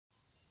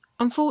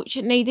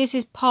unfortunately, this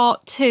is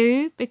part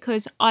 2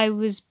 because I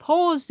was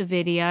paused the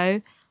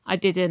video.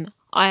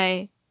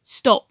 I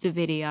stopped the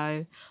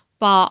video,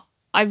 but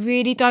I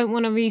really don't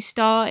want to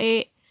restart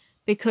it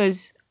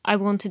because I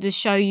wanted to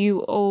show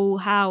you all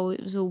how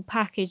it was all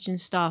packaged and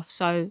stuff.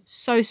 So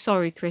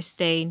sorry,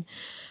 Christine.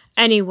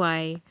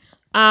 Anyway,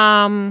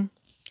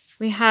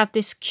 we have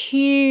this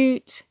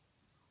cute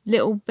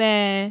little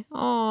bear.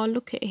 Oh,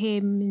 look at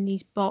him in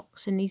these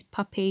box and these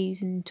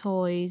puppies and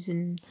toys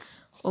and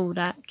all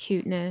that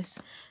cuteness.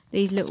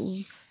 These little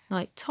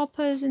like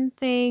toppers and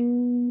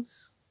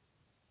things,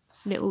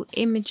 little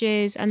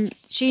images, and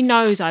she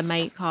knows I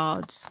make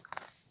cards.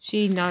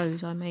 She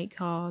knows I make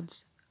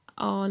cards.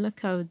 Oh,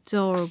 look how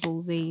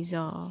adorable these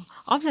are.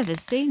 I've never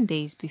seen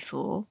these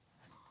before.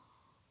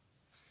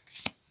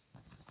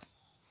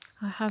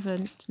 I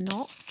haven't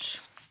not.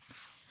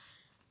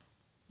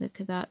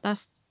 Look at that.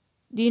 That's,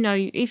 you know,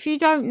 if you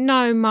don't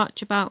know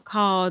much about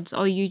cards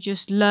or you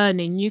just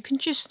learning, you can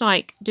just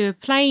like do a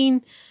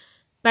plain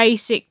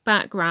basic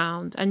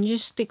background and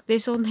just stick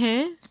this on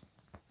here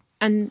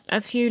and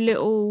a few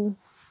little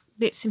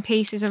bits and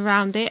pieces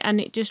around it,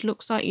 and it just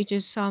looks like you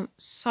just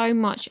so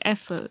much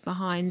effort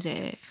behind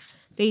it.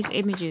 These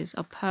images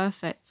are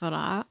perfect for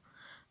that.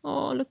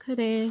 Oh, look at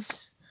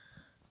this.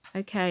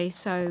 Okay,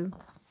 so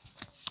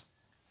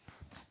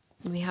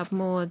we have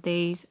more of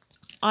these.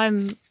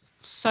 I'm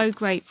so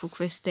grateful,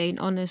 Christine,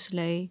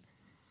 honestly.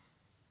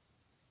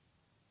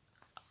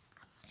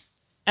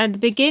 At the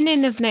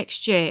beginning of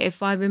next year,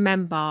 if I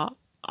remember,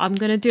 I'm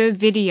going to do a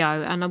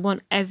video and I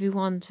want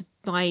everyone to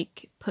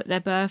like put their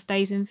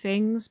birthdays and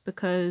things,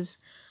 because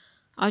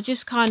I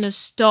just kind of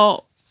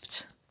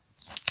stopped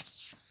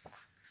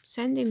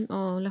sending.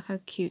 Oh, look how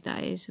cute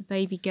that is, a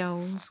baby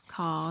girl's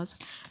card.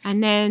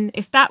 And then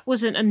if that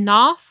wasn't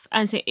enough,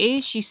 as it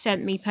is, she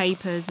sent me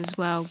papers as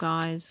well,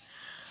 guys.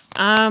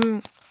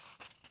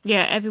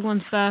 Yeah,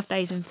 everyone's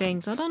birthdays and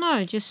things. I don't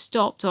know, just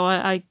stopped, or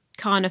I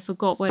kind of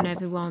forgot when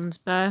everyone's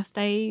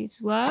birthdays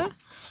were.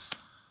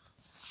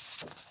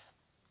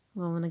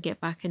 Well, I want to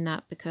get back in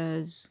that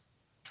because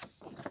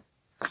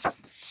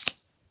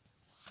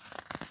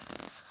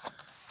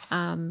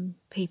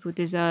people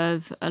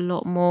deserve a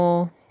lot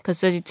more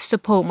because they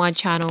support my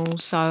channel,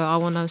 so I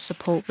want to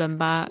support them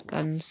back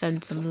and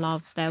send some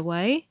love their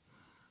way.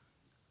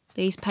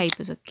 These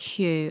papers are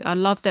cute. I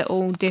love they're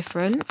all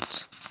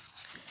different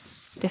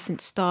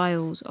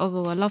styles.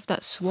 Oh, I love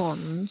that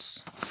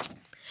swans.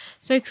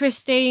 So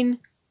Christine,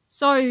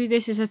 sorry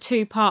this is a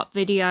 2-part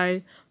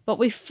video, but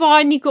we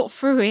finally got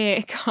through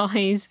it,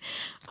 guys.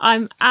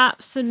 I'm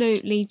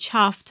absolutely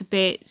chuffed to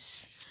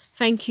bits.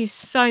 Thank you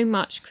so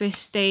much,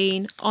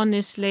 Christine.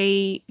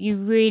 Honestly, you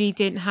really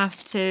didn't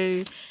have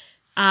to.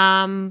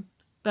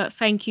 But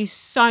thank you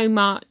so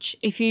much.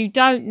 If you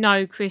don't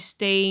know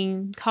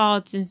Christine,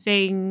 cards and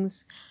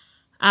things,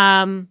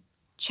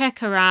 check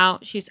her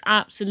out. She's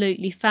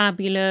absolutely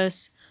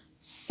fabulous.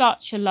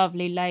 Such a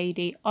lovely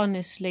lady,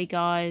 honestly,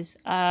 guys.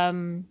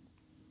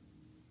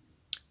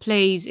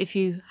 Please, if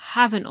you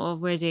haven't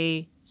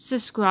already,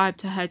 subscribe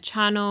to her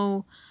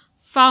channel,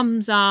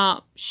 thumbs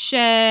up,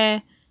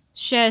 share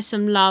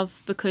some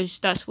love, because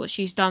that's what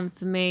she's done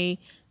for me.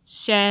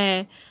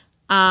 Share,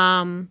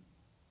 thumbs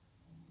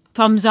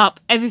up,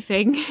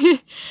 everything.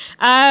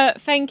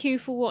 Thank you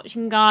for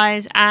watching,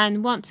 guys,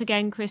 and once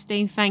again,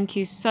 Christine, thank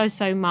you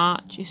so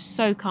much. It's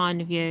so kind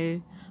of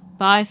you.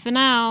 Bye for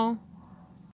now.